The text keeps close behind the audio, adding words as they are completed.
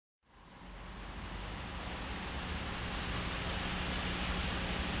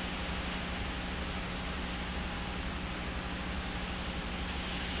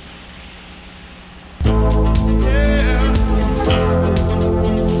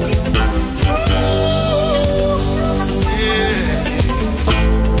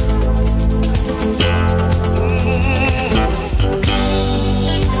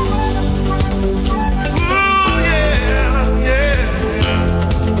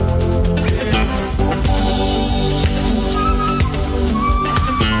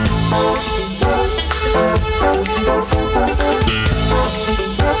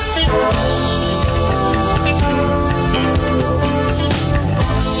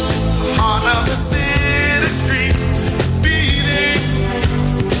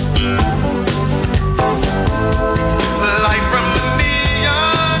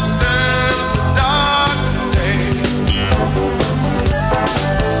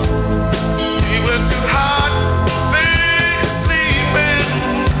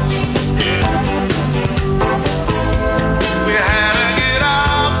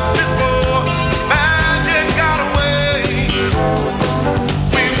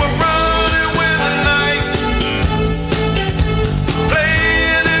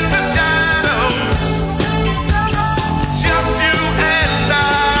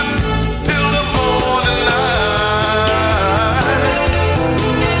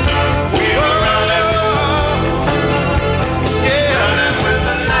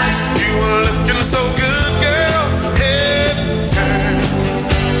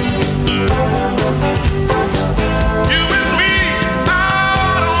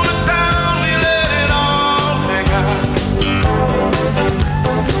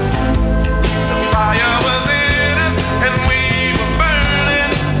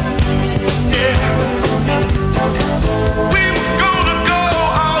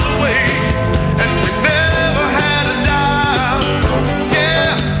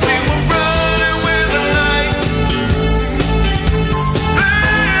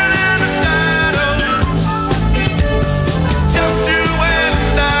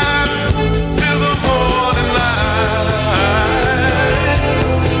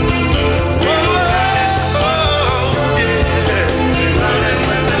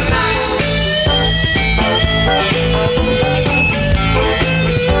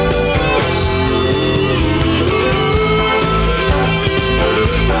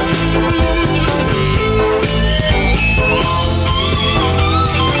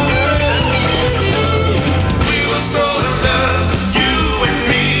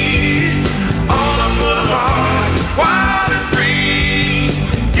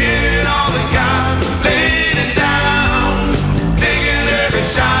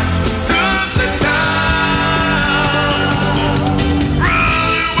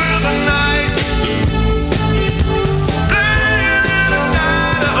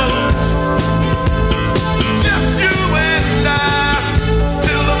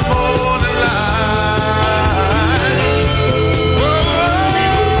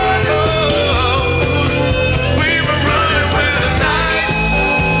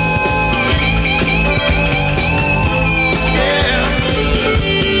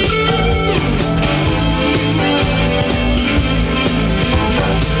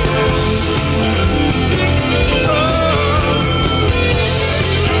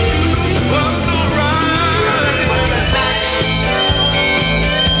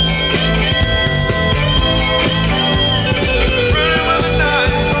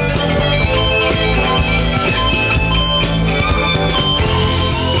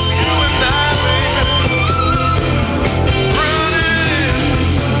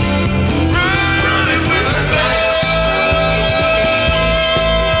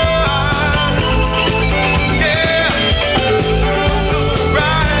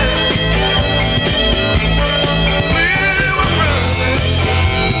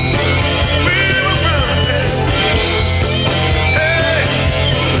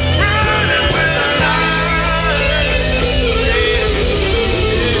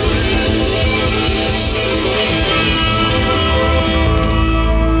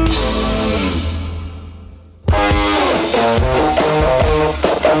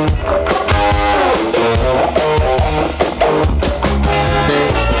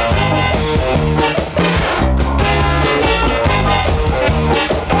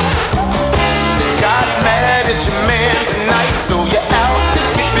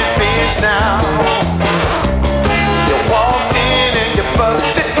now. You walked in and you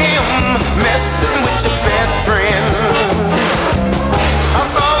busted him, messing with your best friend. I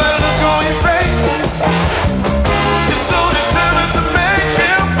saw that look on your face. You're so determined to make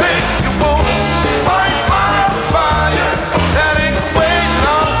him pay. You won't fight fire with fire. That ain't the way,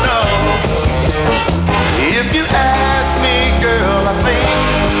 no, no. If you ask me, girl, I think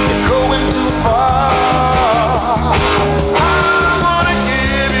you're going too far. I wanna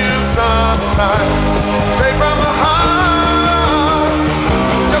give you something.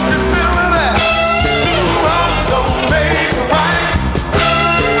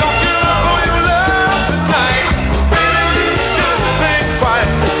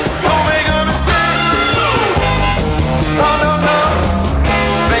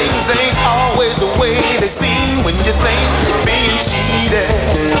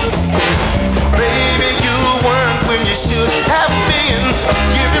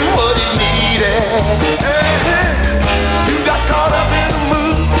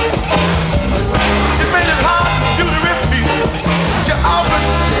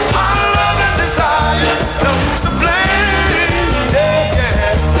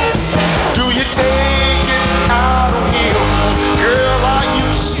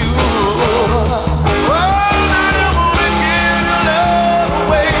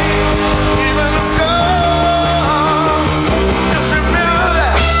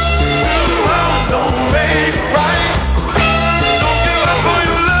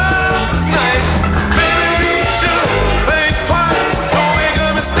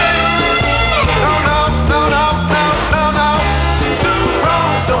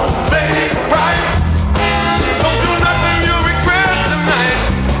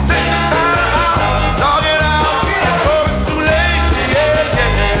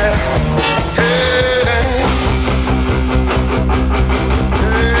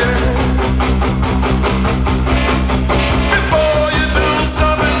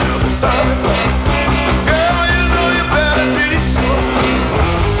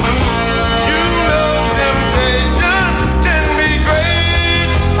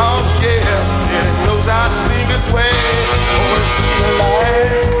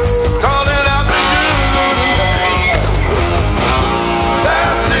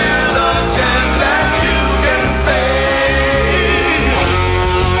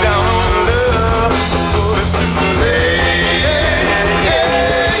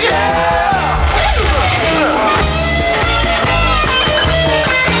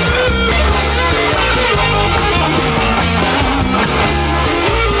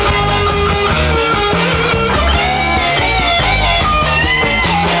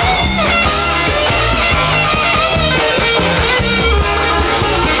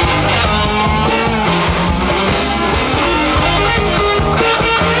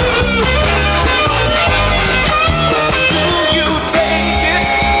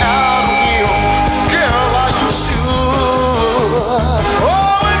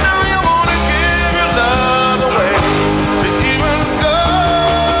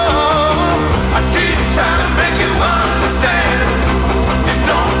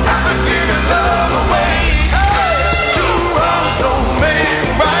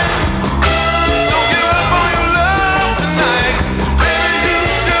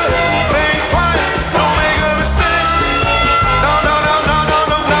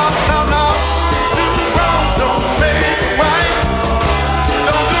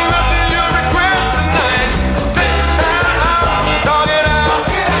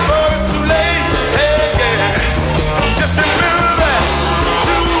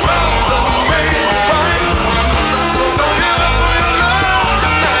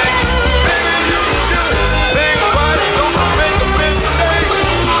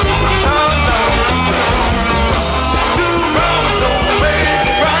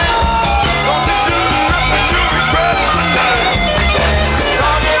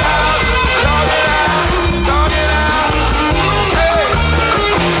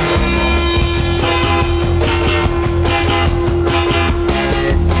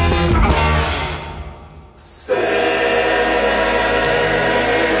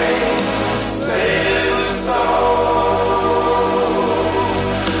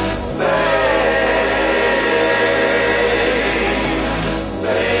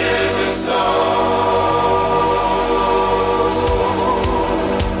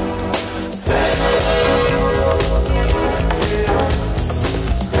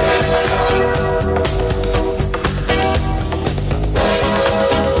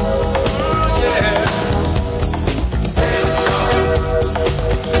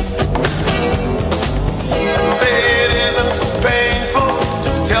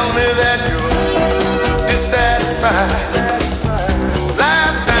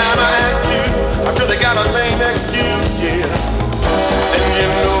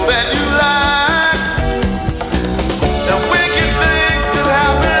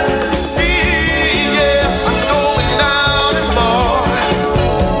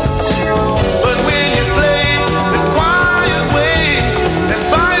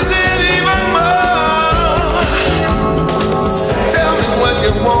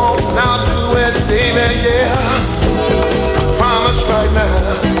 you want, and I'll do it, baby, yeah. I promise right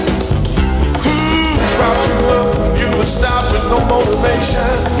now. Who propped you up when you were stopped with no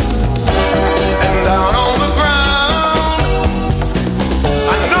motivation? And down on the ground, I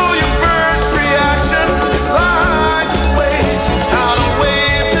know your first reaction is like, wait, how to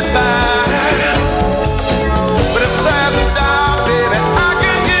wave goodbye. But if there's a doubt, baby, I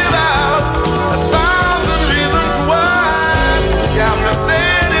can give out 1,000 reasons why. You have to say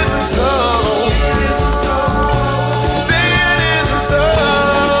it isn't so. Say it isn't so.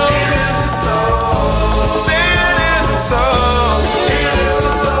 Say it isn't so. Say it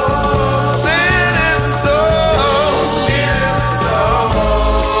isn't so.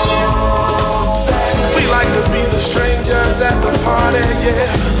 We like to be the strangers at the party,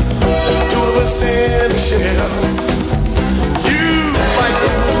 yeah. Two of us in a shell. You like to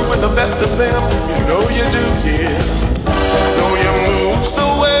move with the best of them. You know you do, yeah. Know you move so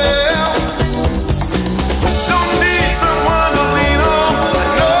well. Don't need someone to lean on. I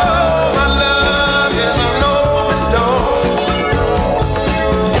know my love is an open door.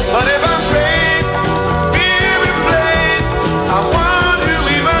 But if I'm faced, be replaced, I want you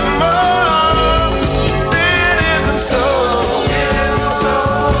even more. Say it isn't so.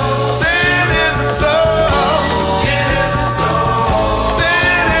 Say it isn't so. Say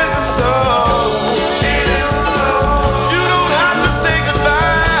it isn't so. You don't have to say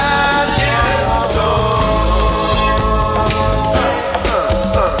goodbye.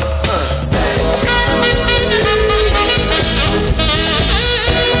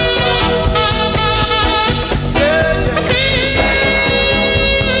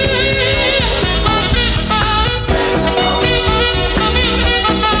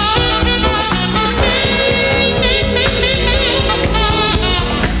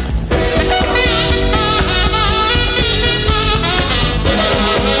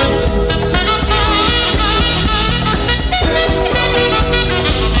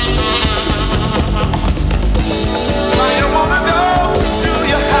 Where you wanna go? Do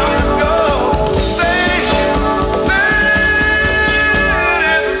you have to go? Say it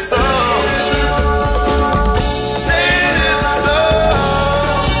isn't so. Say it isn't so.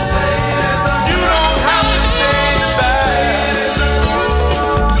 You don't have to say goodbye.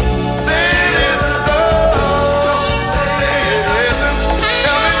 Say it isn't so. Say it isn't.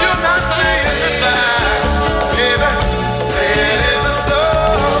 Tell me you're not saying goodbye, baby. Say it isn't so.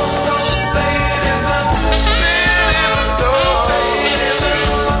 Say it isn't. Say it isn't so. Say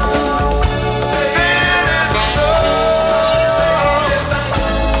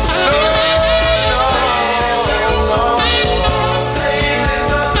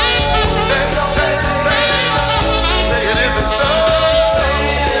it isn't so.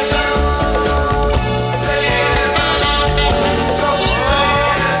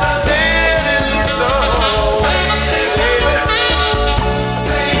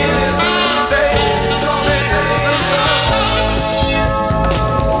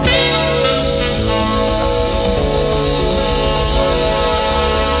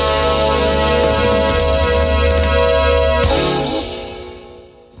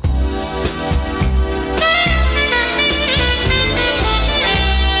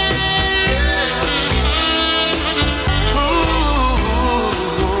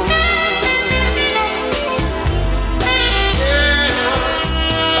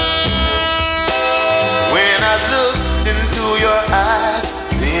 When I looked into your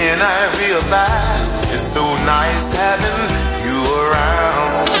eyes, then I realized it's so nice having you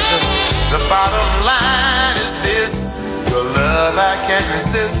around. The bottom line is this: your love I can't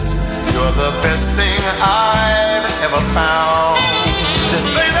resist. You're the best thing I've ever found. To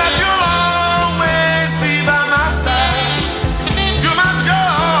say that you'll always be by my side. You're my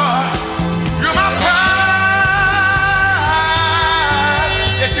joy. You're my pride.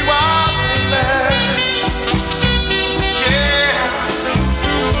 Yes, you are, baby. Yeah.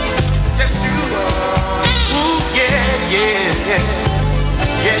 Yes, you are. Ooh, yeah, yeah, yeah.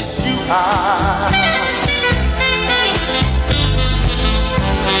 Yes, you are.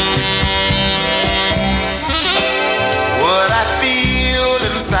 What I feel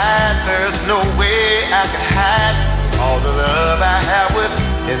inside, there's no way I can hide. All the love I have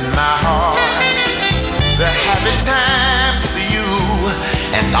within my heart. The happy times with you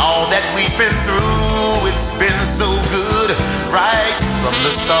and all that we've been through. It's been so good right from the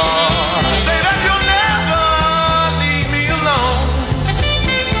start. Say that you'll never leave me alone.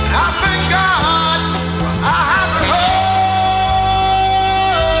 I thank God I have a home.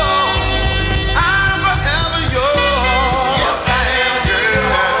 I'm forever yours. Yes, I am,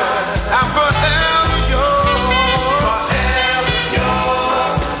 girl. I'm forever yours. Forever yours.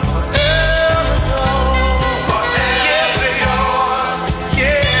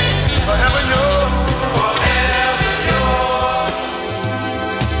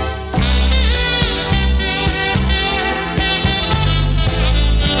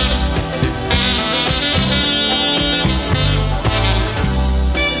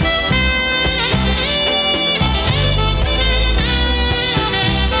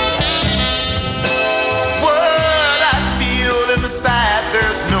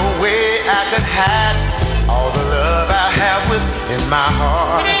 had all the love I have within my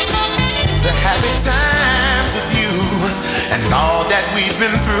heart. The happy times with you and all that we've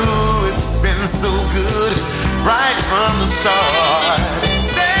been through, it's been so good right from the start.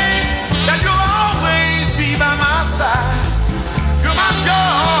 Say that you'll always be by my side. You're my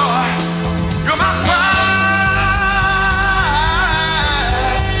joy, you're my pride.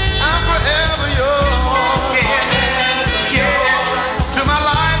 I'm forever yours. Yeah, yeah. Till my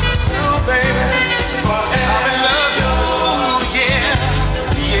life is through, baby. I will love you. Yeah,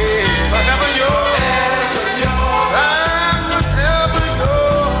 yeah. Forever yours. I'm forever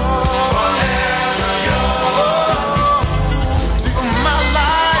yours. Till my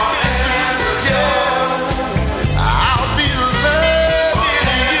life is through, yeah. I'll be loving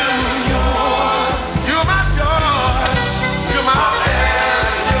you. You're my joy. You're my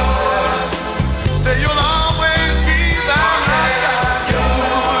say you'll always be by my side.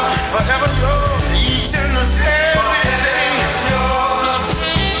 Forever yours. Each and every day.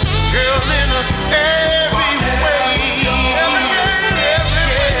 Girl, in every way. Every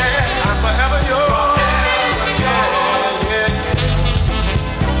yeah. I'm forever yours. Yeah, yeah.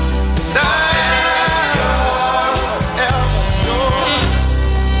 Forever yours.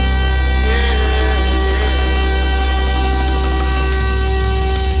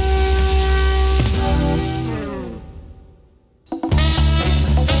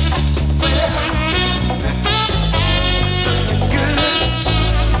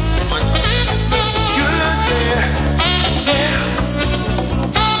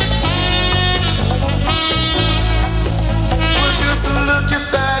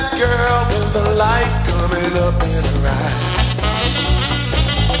 The light coming up in her eyes.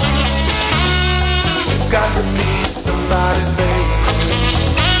 She's got to be somebody's baby.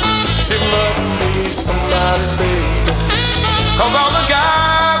 She must be somebody's baby. Cause all the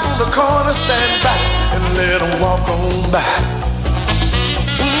guys on the corner stand back and let them walk on by.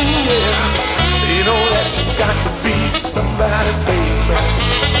 Yeah, you know that she's got to be somebody's baby.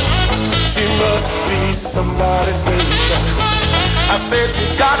 She must be somebody's baby. I said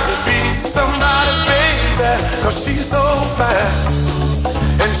she's got to be somebody's baby, cause she's so fine.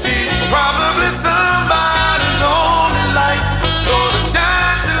 And she's probably somebody's only light gonna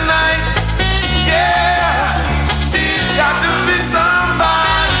shine tonight. Yeah, she's got to be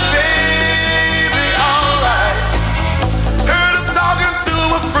somebody's baby, alright. Heard her talking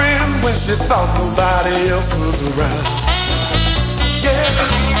to a friend when she thought nobody else was around. Yeah,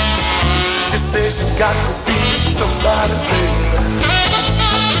 she said she's got to be somebody's baby.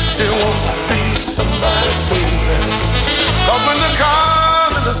 She wants to be somebody's baby. Cause when the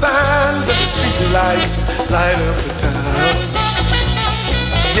cars and the signs and the street lights light up the town,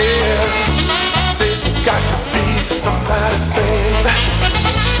 yeah, say she's got to be somebody's baby.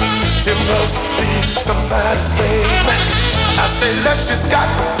 She must be somebody's baby. I say that she's got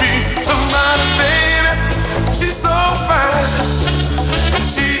to be somebody's baby. She's so fine, and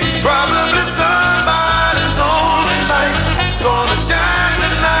she's probably somebody's only light gonna shine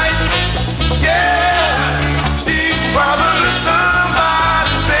tonight. Yeah, she's probably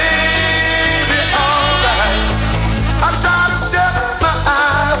somebody's baby, alright. I try to shut my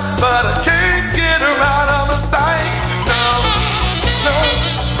eyes, but I can't get her out of my sight. No, no.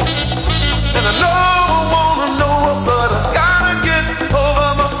 And I know I wanna know her, but I gotta get over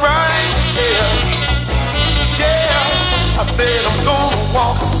my fright. Yeah, yeah. I said I'm gonna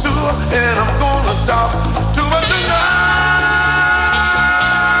walk to her and I'm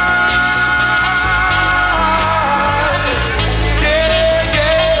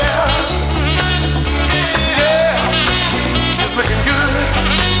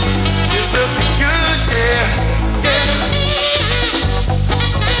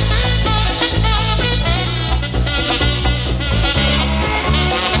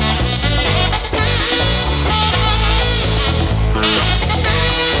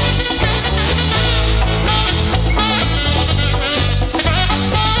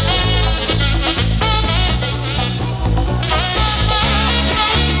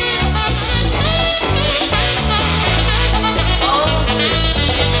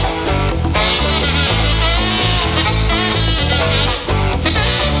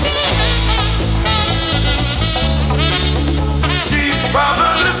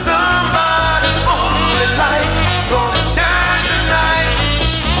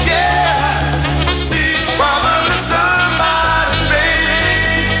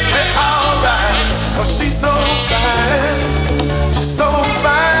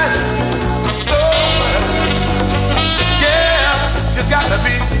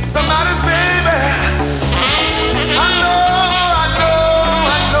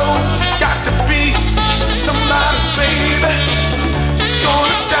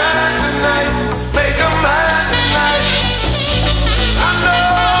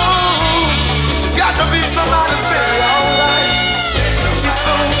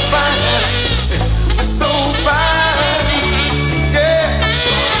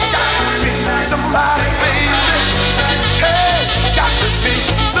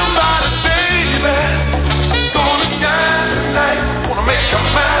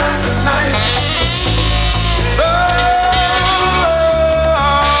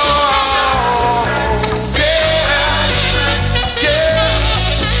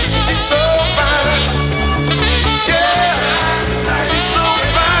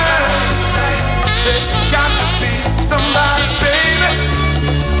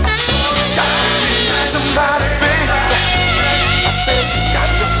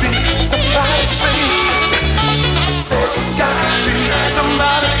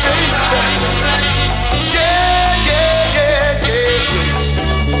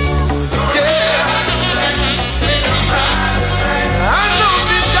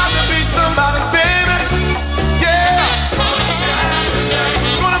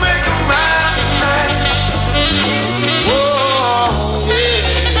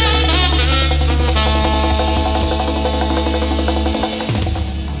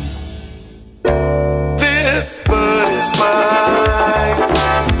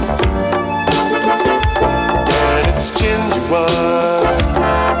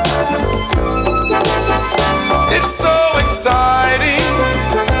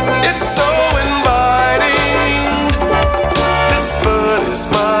is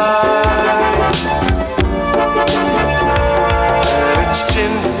mine, and it's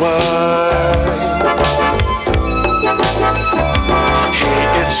genuine. Hey,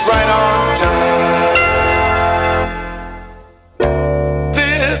 it's right on time.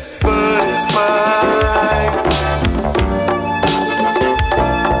 This bud is mine,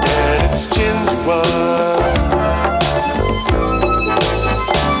 and it's genuine.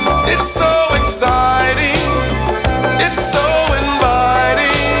 It's so exciting, it's so inviting.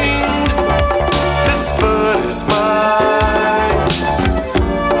 This bud is mine,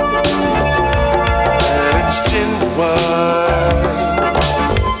 and it's genuine.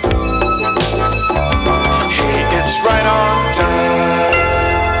 Hey, it's right on time.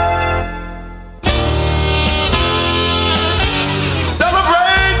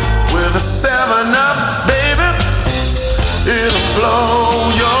 Celebrate with a 7-Up, baby. It'll blow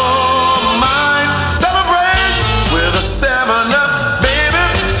your mind. Celebrate with a 7-Up, baby.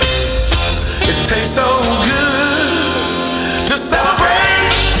 It tastes so good to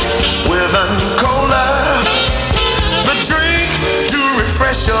celebrate with a cola, the drink to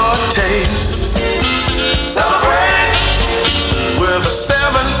refresh your taste. Celebrate with a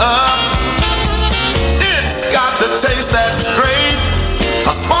 7-Up. It's got the taste that's great,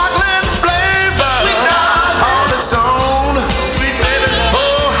 a sparkling flavor on its own.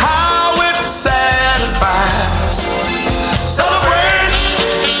 Oh, how it satisfies. Celebrate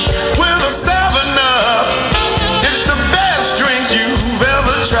with a 7-Up. It's the best drink you've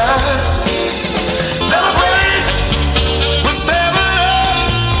ever tried. Celebrate with 7-Up.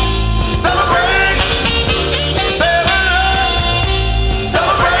 Celebrate 7-Up.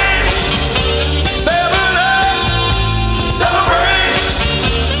 Celebrate 7-Up. Celebrate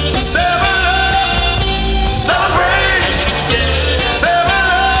 7-Up. Celebrate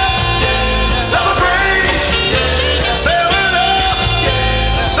 7-Up. Celebrate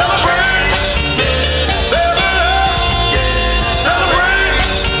 7-Up. Celebrate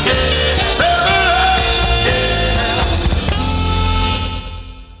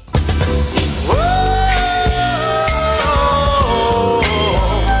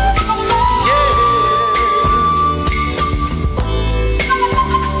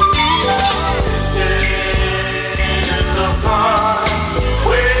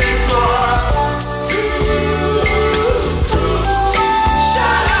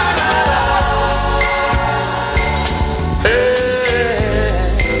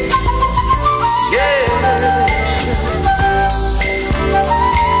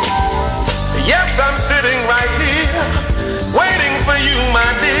 'Yes, I'm sitting right here, waiting for you, my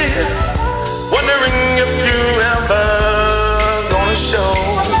dear, wondering if you ever gonna show.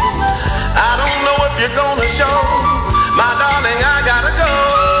 I don't know if you're gonna show, my darling, I gotta go.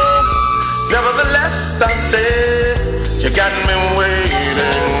 Nevertheless, I said, you got me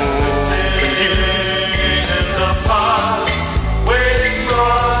waiting for you. In the park, waiting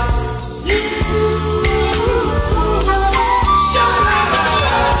for you.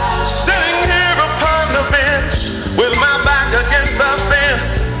 Sitting here upon the bench with my back against the fence,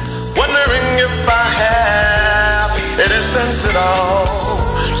 wondering if I have any sense at all.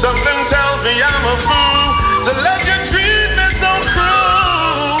 Something tells me I'm a fool to let you treat me so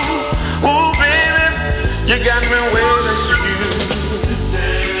cruel. Ooh, baby, you got me waiting for you.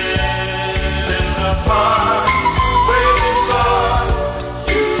 In the park, waiting for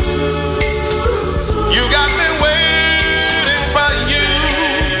you. You got me waiting for you.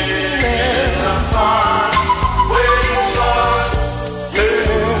 In the park, waiting for you.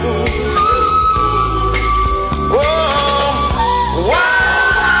 Whoa, why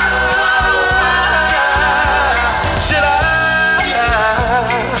should I?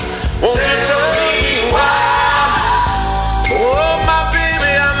 Won't you tell me why? Oh, my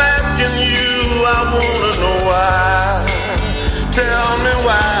baby, I'm asking you. I wanna know why. Tell me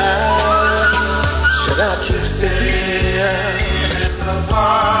why should I keep staying in the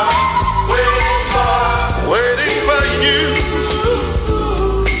park, waiting for you?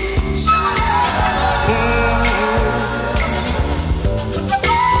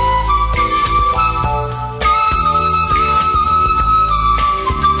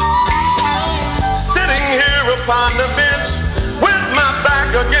 Sitting here upon the bench with my back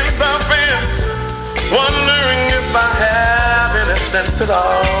against the fence, wondering if I have any sense at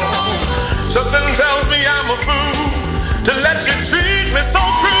all. Something tells me I'm a fool to let you treat me so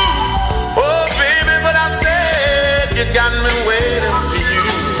cruel. Oh, baby, but I said you got me waiting for you.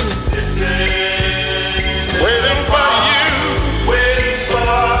 Waiting for you. Waiting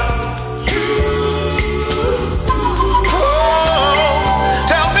for you. Oh,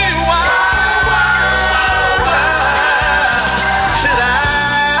 tell me why should I?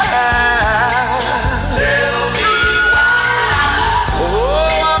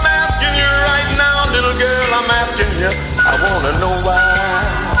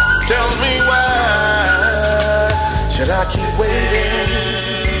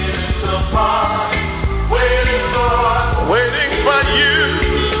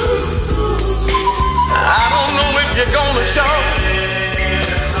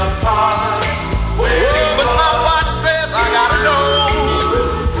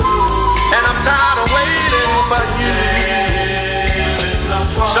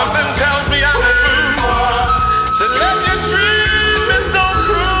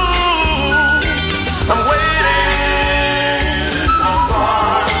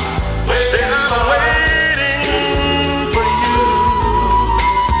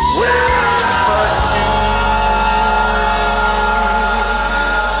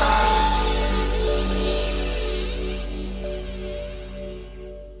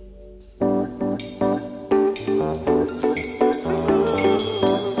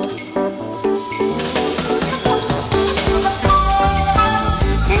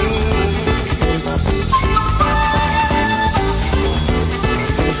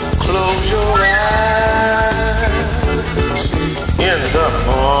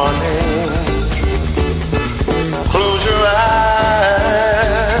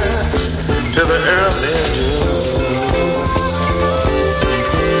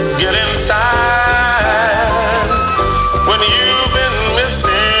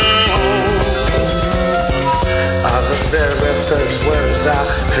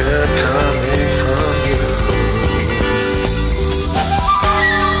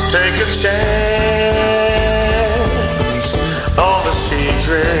 Take a chance on the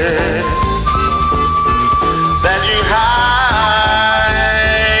secret that you hide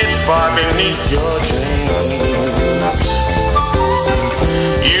far beneath your dreams.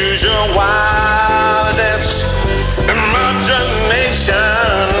 Use your wildest imagination.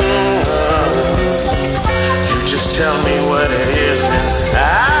 You just tell me what it is and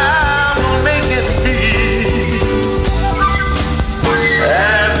I'll make it be.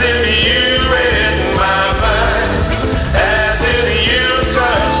 As if you read my mind, as if you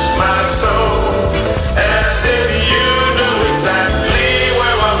touched my soul, as if you knew exactly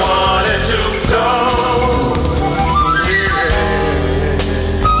where I wanted to go.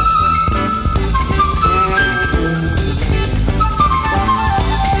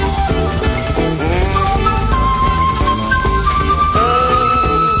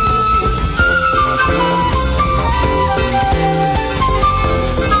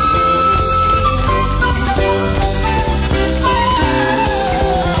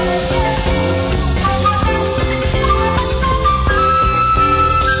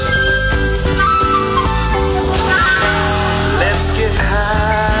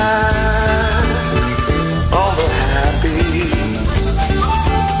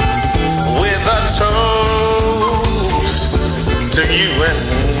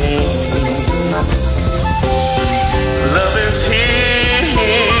 Love is here,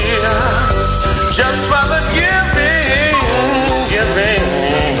 just for the giving,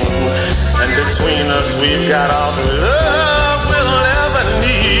 and between us we've got all the love.